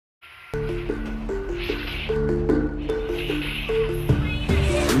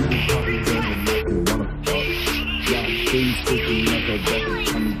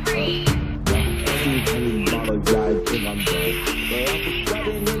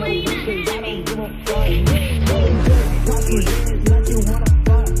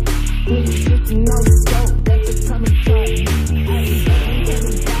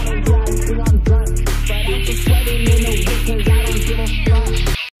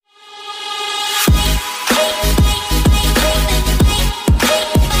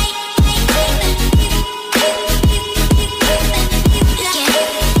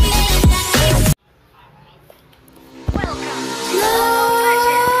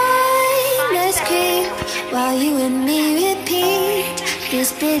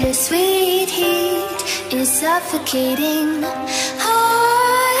is suffocating.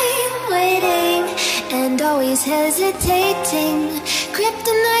 I'm waiting and always hesitating.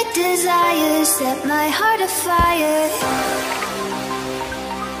 Kryptonite desires set my heart afire.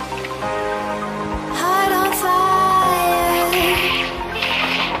 Heart on fire.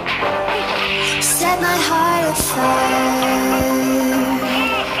 Set my heart afire.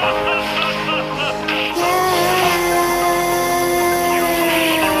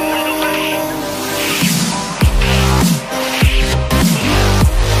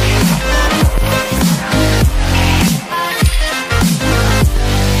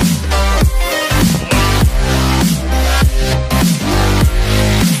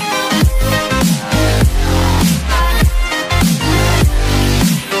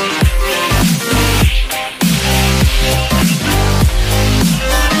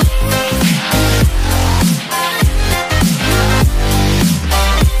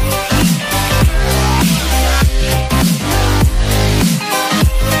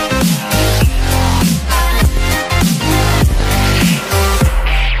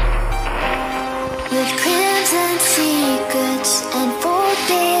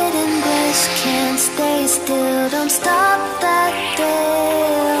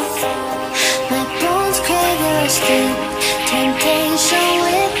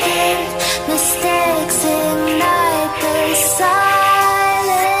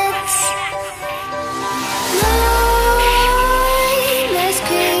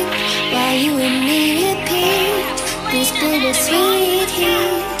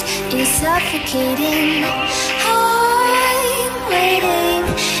 Suffocating. I'm waiting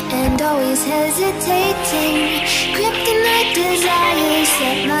and always hesitating. Kryptonite desires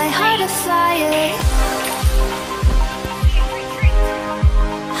set my heart afire.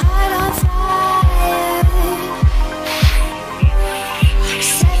 Heart on fire.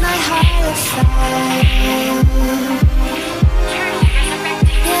 Set my heart afire.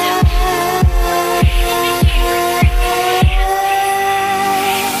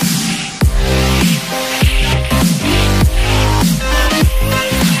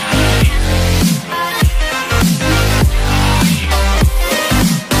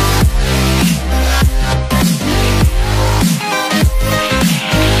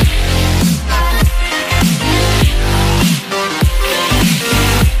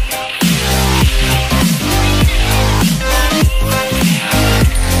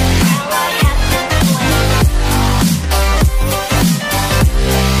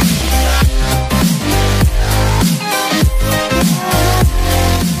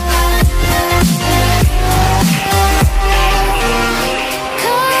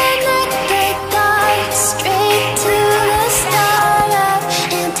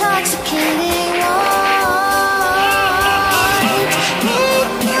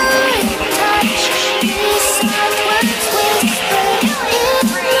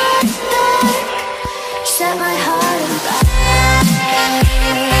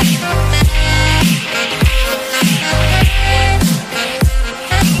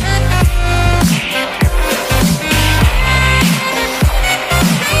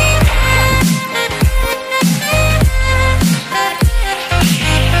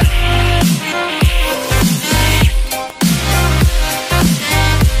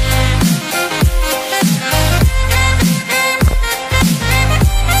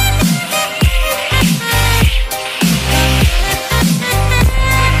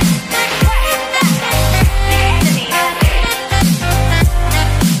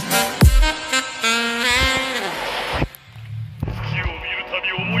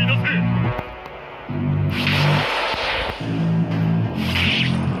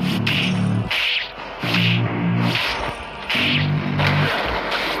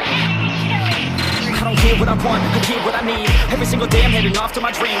 What I want, I get what I need. Every single day I'm heading off to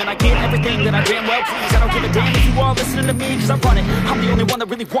my dream, and I get everything that I damn well please. I don't give a damn if you all listening to me, cause I run it. I'm the only one that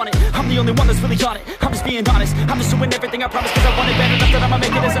really want it. I'm the only one that's really on it. I'm just being honest. I'm just doing everything I promise, cause I want it bad enough that I'ma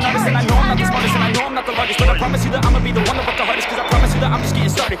make it as an artist. And I know I'm not the smartest, and I know I'm not the largest, but I promise you that I'ma be the one that worked the hardest, cause I promise you that I'm just getting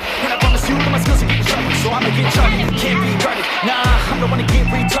started. And I promise you that my skills are getting sharper, so I'ma get charted. Can't be guarded, nah, I'm the one to get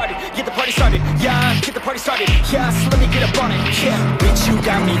retarded. Get the party started, yeah, get the party started. Yeah, so let me get up on it, yeah. Bitch, you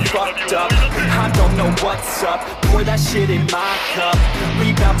got me fucked up. I don't know what's up. Pour that shit in my cup.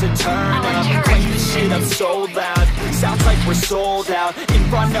 We bout to turn up. Crank this shit up so loud. Sounds like we're sold out in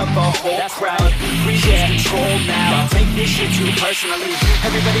front of a whole crowd. We lose control now. Take this shit too personally.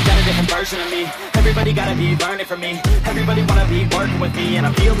 Everybody got a different version of me. Everybody gotta be learning from me. Everybody wanna be working with me. And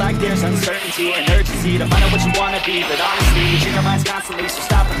I feel like there's uncertainty and urgency to find out what you wanna be. But honestly, you change your minds constantly, so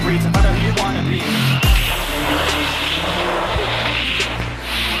stop and breathe and find out who you wanna be.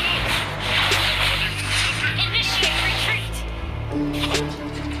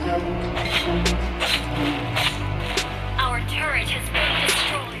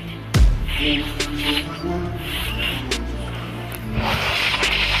 Failure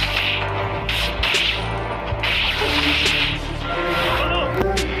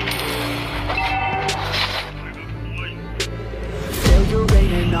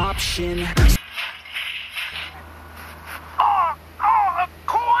ain't an option.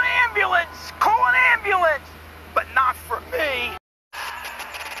 Call an ambulance! Call an ambulance! But not for me!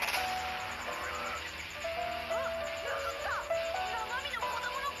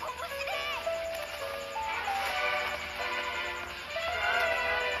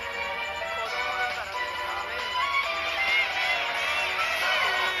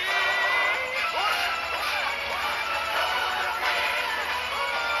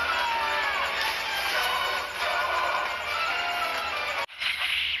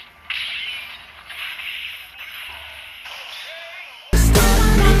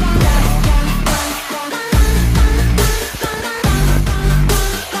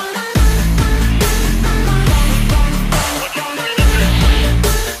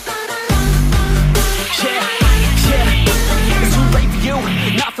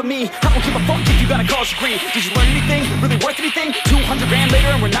 I don't give a fuck if you got a college degree. Did you learn anything? Really worth anything? 200 grand later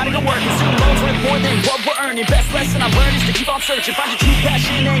and we're not even working. Student loans worth more than what we're earning. Best lesson I learned is to keep on searching. Find your true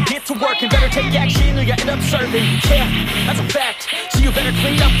passion and get to work. And better take action or you end up serving. Yeah, that's a fact. So you better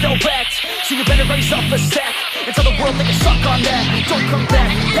clean up your act. So you better raise up a sack and tell the world they can suck on that. Don't come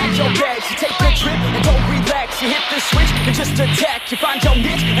back, pack your bags. You take a trip and don't relax. You hit the switch and just attack. You find your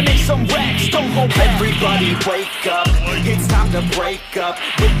niche and make some racks. Don't hold back. Everybody wake up, it's time to break up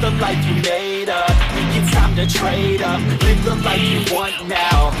with the life you made up. It's time to trade up, live the life you want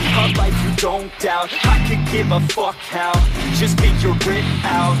now, a life you don't doubt. I could give a fuck how, just get your grit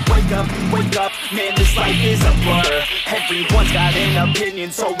out. Wake up, man, this life is a blur. Everyone's got an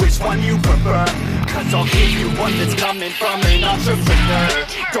opinion, so which one you prefer? Cause I'll give you one that's coming from an entrepreneur.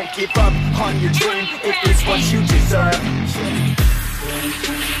 Don't give up on your dream if it's what you deserve.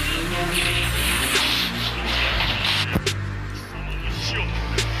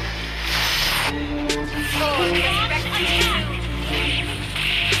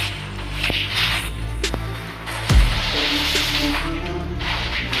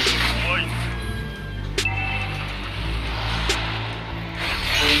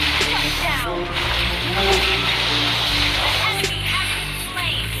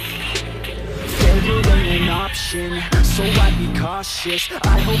 Failure ain't an option, so I'd be cautious.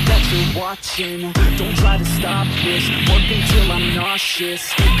 I hope that you're watching. Don't try to stop this, work until I'm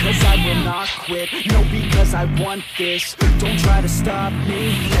nauseous. Cause I will not quit, no, because I want this. Don't try to stop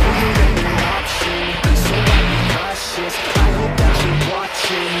me. Failure ain't an option, so I'd be cautious. I hope that you're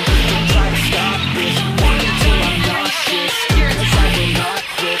watching. Don't try to stop this, work until I'm nauseous. Cause I will not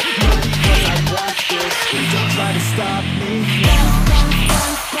quit, no, because I want this. Don't try to stop me.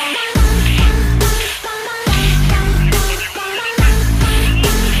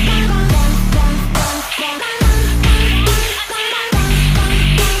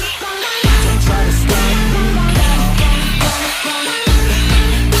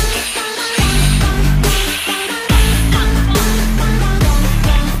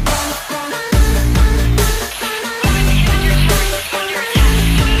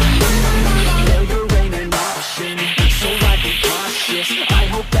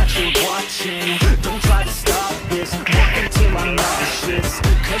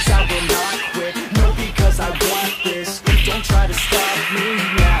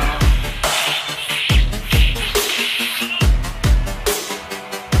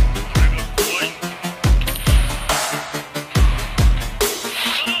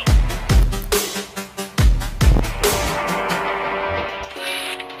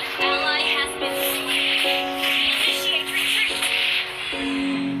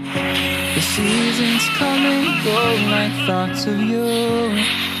 The seasons come and go like thoughts of you.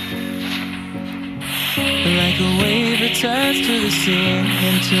 Like a wave returns to the sea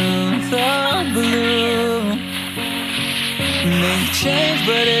into the blue. They change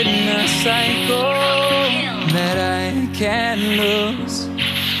but in a cycle that I can't lose.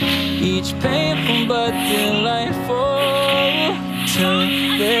 Each painful but delightful to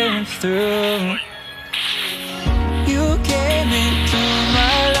live through. You came into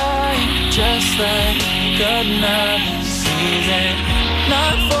my life just like another season.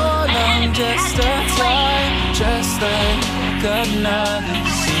 Not for long, just a time, just like another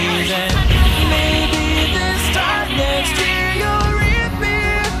season. Maybe this time next year you'll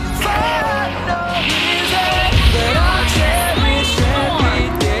reappear for no reason. But I'll cherish every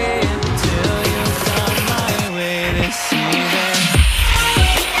day until you come my way this season.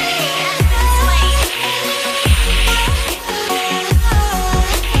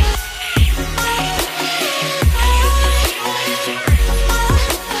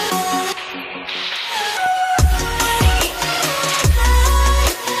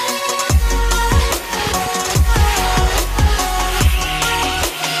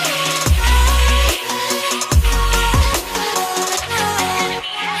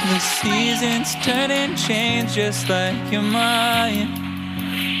 seasons turn and change just like your mind.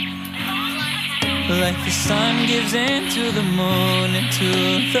 Like the sun gives into the moon,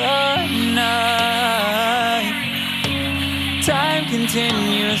 into the night. Time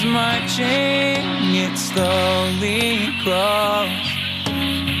continues marching, it slowly grows.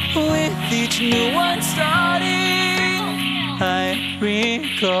 With each new one starting, I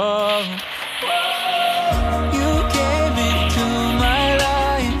recall you came into my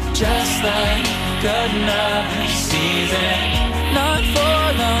life just like another season. Not for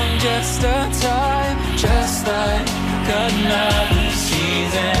long, just a time, just like another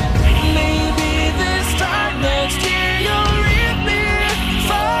season. Maybe this time next year you'll leave me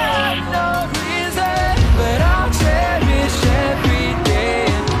for no reason, but I'll cherish every day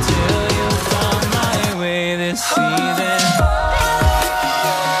until you come my way this season.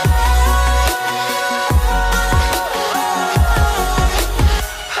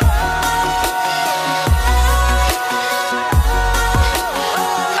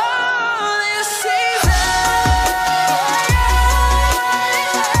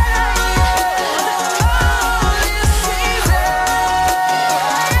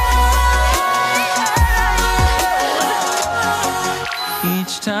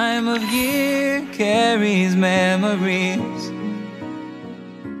 Each time of year carries memories